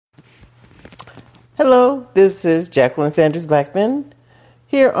Hello, this is Jacqueline Sanders Blackman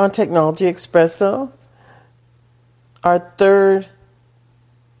here on Technology Espresso, our third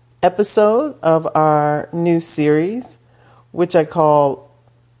episode of our new series, which I call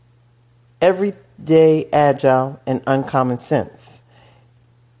Everyday Agile and Uncommon Sense.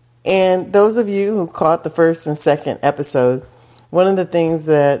 And those of you who caught the first and second episode, one of the things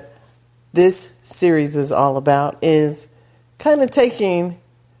that this series is all about is kind of taking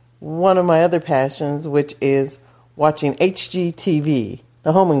one of my other passions, which is watching HGTV,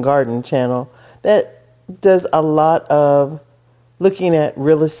 the Home and Garden channel, that does a lot of looking at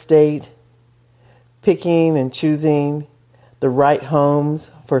real estate, picking and choosing the right homes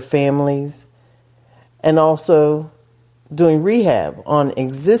for families, and also doing rehab on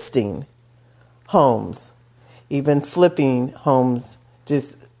existing homes, even flipping homes,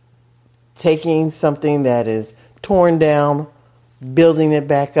 just taking something that is torn down, building it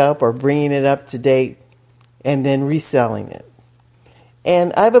back up or bringing it up to date, and then reselling it.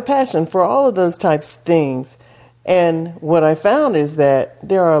 And I have a passion for all of those types of things. And what I found is that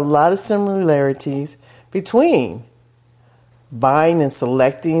there are a lot of similarities between buying and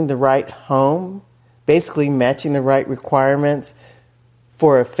selecting the right home, basically matching the right requirements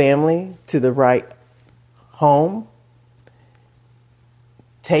for a family to the right home,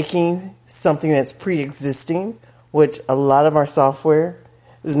 taking something that's pre-existing, which a lot of our software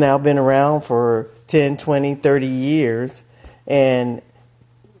has now been around for 10, 20, 30 years, and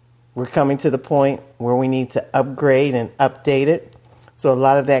we're coming to the point where we need to upgrade and update it. So a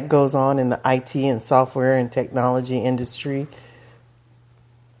lot of that goes on in the IT and software and technology industry.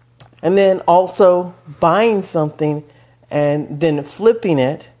 And then also buying something and then flipping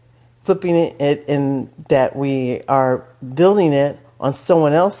it in that we are building it on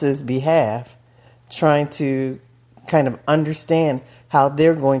someone else's behalf, trying to kind of understand how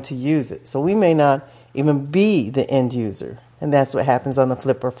they're going to use it. So we may not even be the end user. And that's what happens on the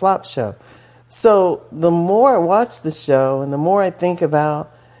Flip or Flop show. So the more I watch the show and the more I think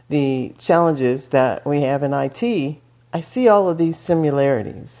about the challenges that we have in IT, I see all of these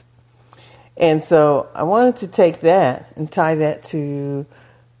similarities. And so I wanted to take that and tie that to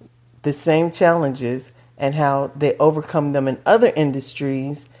the same challenges and how they overcome them in other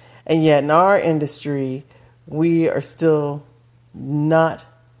industries. And yet in our industry, we are still not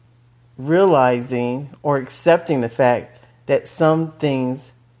realizing or accepting the fact that some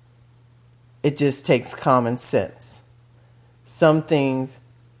things, it just takes common sense. Some things,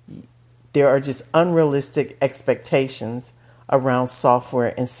 there are just unrealistic expectations around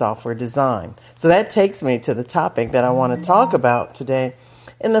software and software design. So that takes me to the topic that I want to talk about today,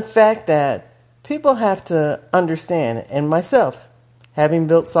 and the fact that people have to understand, and myself, having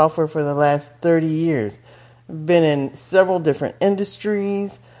built software for the last 30 years, been in several different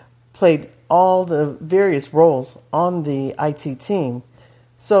industries, played all the various roles on the IT team.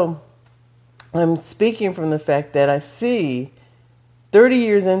 So I'm speaking from the fact that I see 30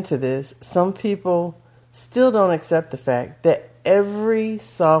 years into this, some people still don't accept the fact that every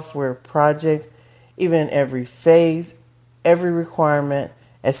software project, even every phase, every requirement,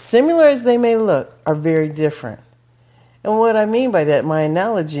 as similar as they may look, are very different. And what I mean by that, my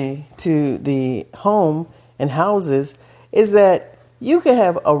analogy to the home and houses is that you can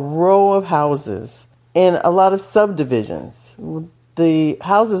have a row of houses in a lot of subdivisions. The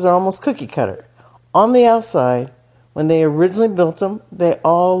houses are almost cookie cutter. On the outside, when they originally built them, they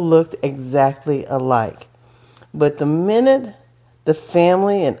all looked exactly alike. But the minute the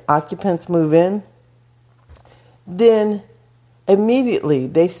family and occupants move in, then immediately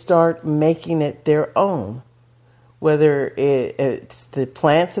they start making it their own. Whether it's the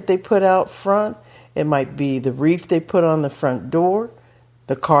plants that they put out front, it might be the wreath they put on the front door,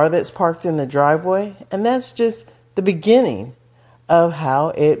 the car that's parked in the driveway, and that's just the beginning of how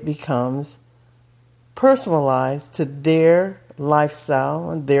it becomes personalized to their lifestyle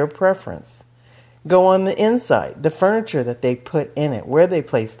and their preference. Go on the inside, the furniture that they put in it, where they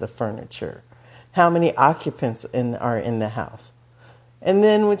place the furniture, how many occupants are in the house. And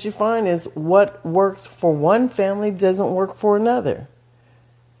then what you find is what works for one family doesn't work for another.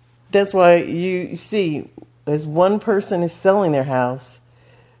 That's why you see, as one person is selling their house,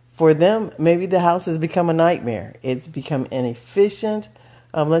 for them, maybe the house has become a nightmare. It's become inefficient.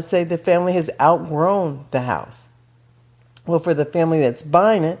 Let's say the family has outgrown the house. Well, for the family that's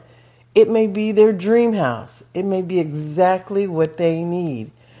buying it, it may be their dream house. It may be exactly what they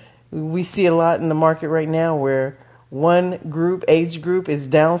need. We see a lot in the market right now where one age group is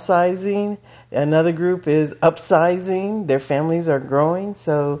downsizing, another group is upsizing, their families are growing.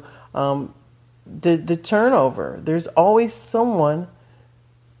 So the turnover, there's always someone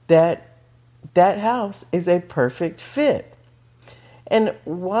that that house is a perfect fit. And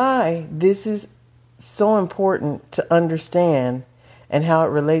why this is so important to understand and how it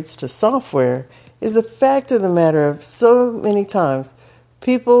relates to software is the fact of the matter of so many times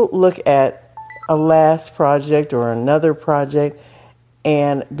people look at a last project or another project,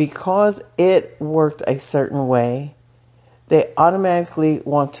 and because it worked a certain way, they automatically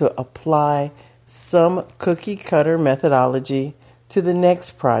want to apply some cookie cutter methodology to the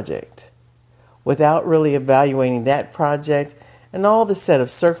next project without really evaluating that project and all the set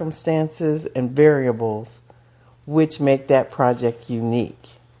of circumstances and variables which make that project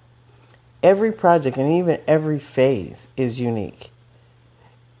unique. Every project and even every phase is unique.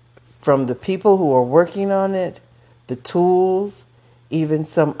 From the people who are working on it, the tools, even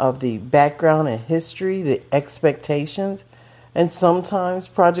some of the background and history, the expectations, and sometimes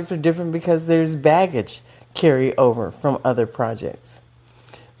projects are different because there's baggage carry over from other projects.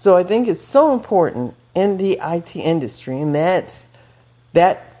 So I think it's so important in the IT industry, and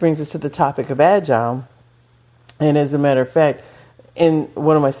that brings us to the topic of Agile. And as a matter of fact, in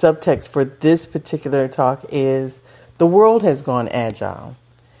one of my subtexts for this particular talk is the world has gone Agile.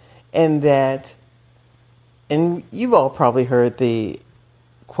 And you've all probably heard the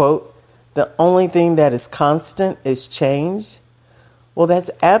quote, the only thing that is constant is change. Well,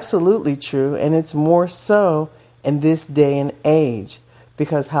 that's absolutely true, and it's more so in this day and age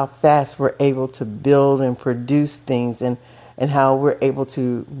because how fast we're able to build and produce things and how we're able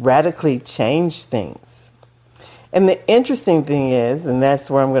to radically change things. And the interesting thing is, and that's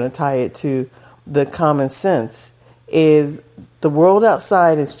where I'm going to tie it to the common sense, is the world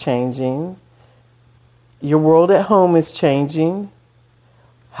outside is changing. Your world at home is changing.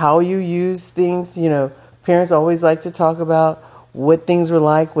 How you use things, parents always like to talk about what things were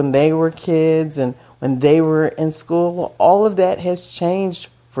like when they were kids and when they were in school. Well, all of that has changed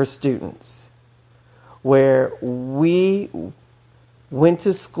for students. Where we went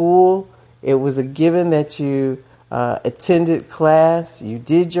to school, it was a given that you attended class, you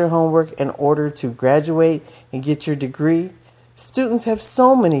did your homework in order to graduate and get your degree. Students have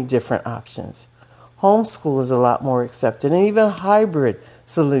so many different options. Homeschool is a lot more accepted, and even hybrid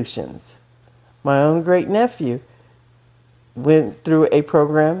solutions. My own great nephew went through a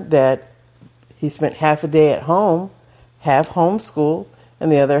program that he spent half a day at home, half homeschool,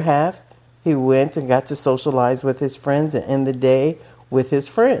 and the other half he went and got to socialize with his friends and end the day with his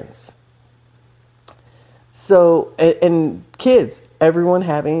friends. So, and kids, everyone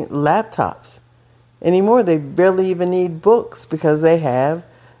having laptops. Anymore, they barely even need books because they have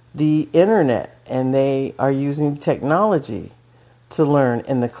the internet and they are using technology to learn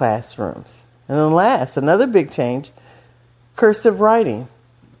in the classrooms. And then last, another big change, cursive writing.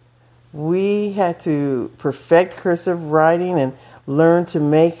 We had to perfect cursive writing and learn to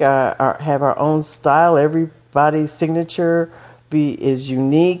make have our own style. Everybody's signature is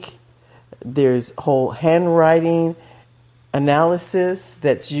unique. There's whole handwriting analysis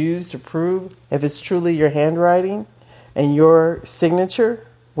that's used to prove if it's truly your handwriting and your signature.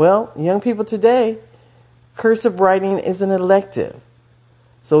 Well, young people today, cursive writing is an elective.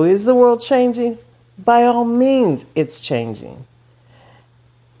 So is the world changing? By all means, it's changing.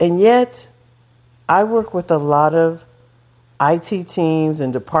 And yet, I work with a lot of IT teams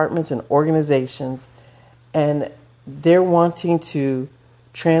and departments and organizations, and they're wanting to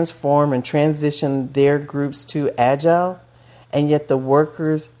transform and transition their groups to Agile, and yet the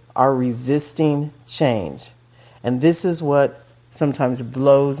workers are resisting change. And this is what sometimes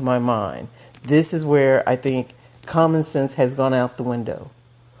blows my mind. This is where I think common sense has gone out the window.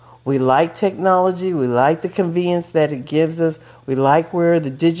 We like technology. We like the convenience that it gives us. We like where the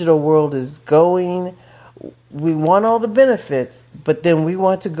digital world is going. We want all the benefits, but then we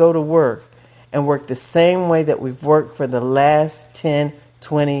want to go to work and work the same way that we've worked for the last 10,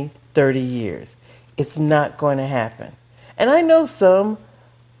 20, 30 years. It's not going to happen. And I know some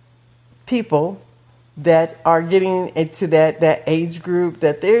people that are getting into that age group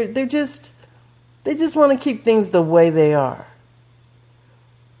that they just want to keep things the way they are.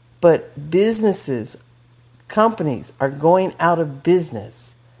 But businesses, companies are going out of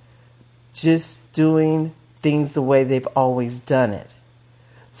business just doing things the way they've always done it.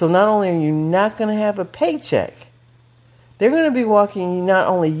 So not only are you not going to have a paycheck, they're going to be walking not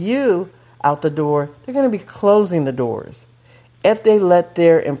only you out the door, they're going to be closing the doors if they let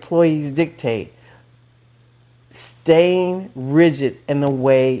their employees dictate staying rigid in the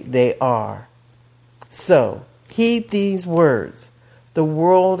way they are. So heed these words. The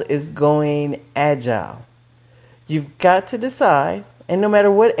world is going Agile. You've got to decide, and no matter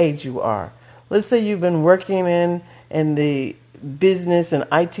what age you are, let's say you've been working in the business and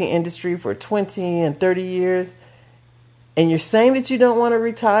IT industry for 20 and 30 years, and you're saying that you don't want to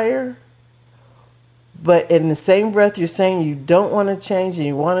retire, but in the same breath you're saying you don't want to change and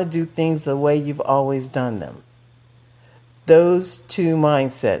you want to do things the way you've always done them. Those two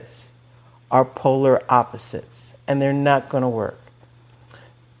mindsets are polar opposites, and they're not going to work.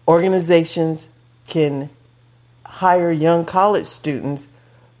 Organizations can hire young college students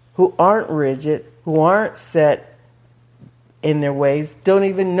who aren't rigid, who aren't set in their ways, don't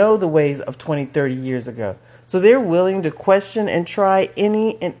even know the ways of 20, 30 years ago. So they're willing to question and try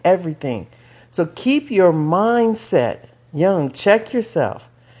any and everything. So keep your mindset young, check yourself,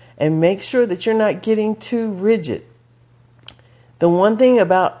 and make sure that you're not getting too rigid. The one thing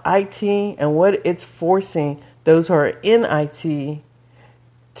about IT and what it's forcing those who are in IT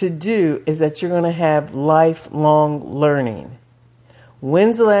to do is that you're going to have lifelong learning.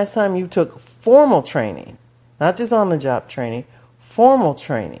 When's the last time you took formal training? Not just on-the-job training, formal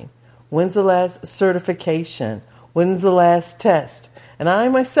training. When's the last certification? When's the last test? And I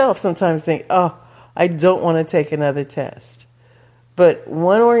myself sometimes think, I don't want to take another test. But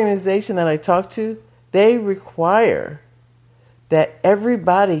one organization that I talk to, they require that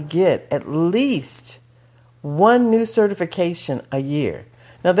everybody get at least one new certification a year.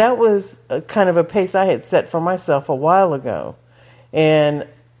 Now, that was a kind of a pace I had set for myself a while ago. And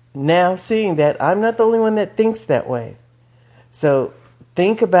now seeing that, I'm not the only one that thinks that way. So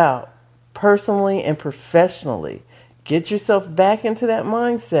think about personally and professionally. Get yourself back into that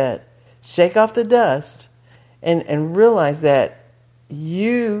mindset. Shake off the dust and realize that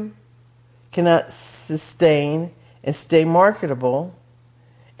you cannot sustain and stay marketable,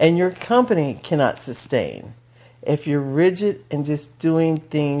 and your company cannot sustain if you're rigid and just doing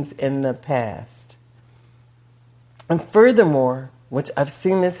things in the past. And furthermore, which I've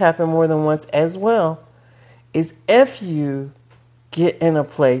seen this happen more than once as well, is if you get in a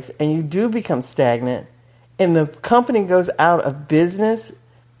place and you do become stagnant and the company goes out of business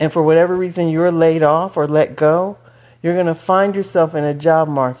and for whatever reason you're laid off or let go, you're going to find yourself in a job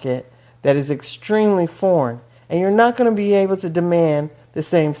market that is extremely foreign, and you're not going to be able to demand the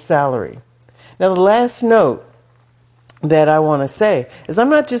same salary. Now, the last note that I want to say is I'm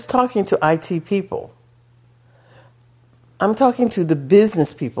not just talking to IT people. I'm talking to the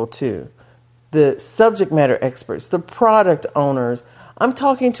business people too, the subject matter experts, the product owners. I'm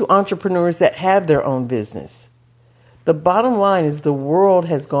talking to entrepreneurs that have their own business. The bottom line is the world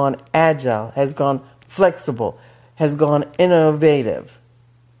has gone agile, has gone flexible, has gone innovative.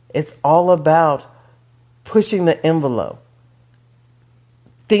 It's all about pushing the envelope,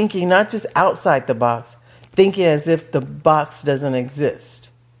 thinking not just outside the box, thinking as if the box doesn't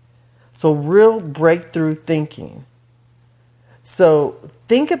exist. So real breakthrough thinking. So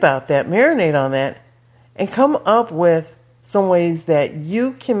think about that, marinate on that, and come up with some ways that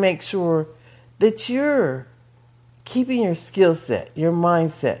you can make sure that you're keeping your skill set, your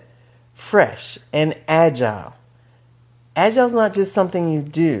mindset fresh and agile. Agile is not just something you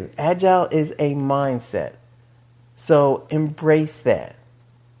do. Agile is a mindset. So embrace that.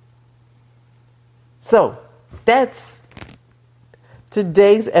 So that's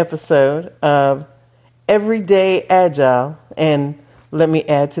today's episode of Everyday Agile. And let me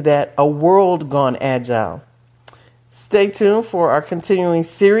add to that, a world gone agile. Stay tuned for our continuing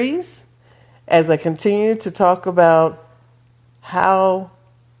series as I continue to talk about how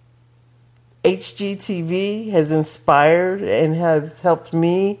HGTV has inspired and has helped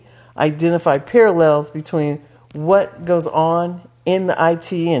me identify parallels between what goes on in the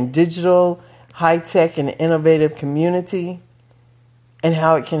IT and digital, high-tech and innovative community and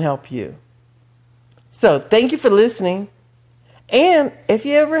how it can help you. So thank you for listening. And if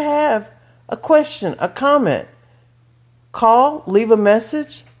you ever have a question, a comment, call, leave a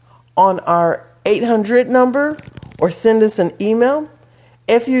message on our 800 number or send us an email.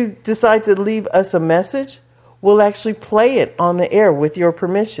 If you decide to leave us a message, we'll actually play it on the air with your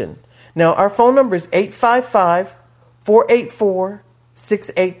permission. Now, our phone number is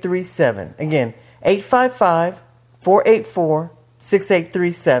 855-484-6837. Again,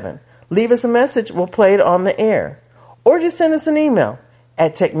 855-484-6837. Leave us a message. We'll play it on the air. Or just send us an email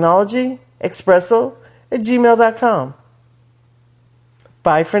at technologyexpresso@gmail.com.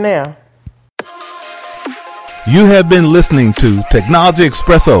 Bye for now. You have been listening to Technology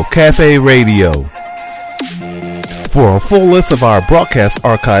Expresso Cafe Radio. For a full list of our broadcast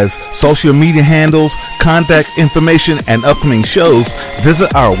archives, social media handles, contact information, and upcoming shows,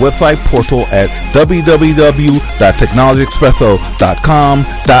 visit our website portal at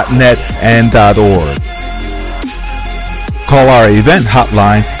www.technologyexpresso.com.net and .org. Call our event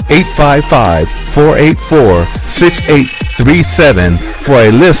hotline 855-484-6837. 6837 for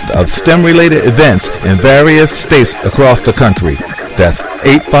a list of STEM-related events in various states across the country. That's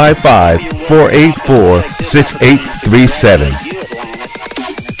 855-484-6837.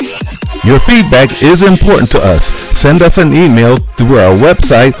 Your feedback is important to us. Send us an email through our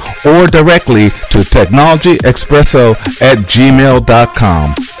website or directly to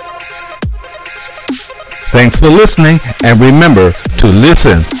technologyexpresso@gmail.com. Thanks for listening, and remember to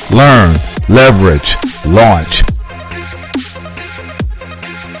listen, learn, leverage, launch.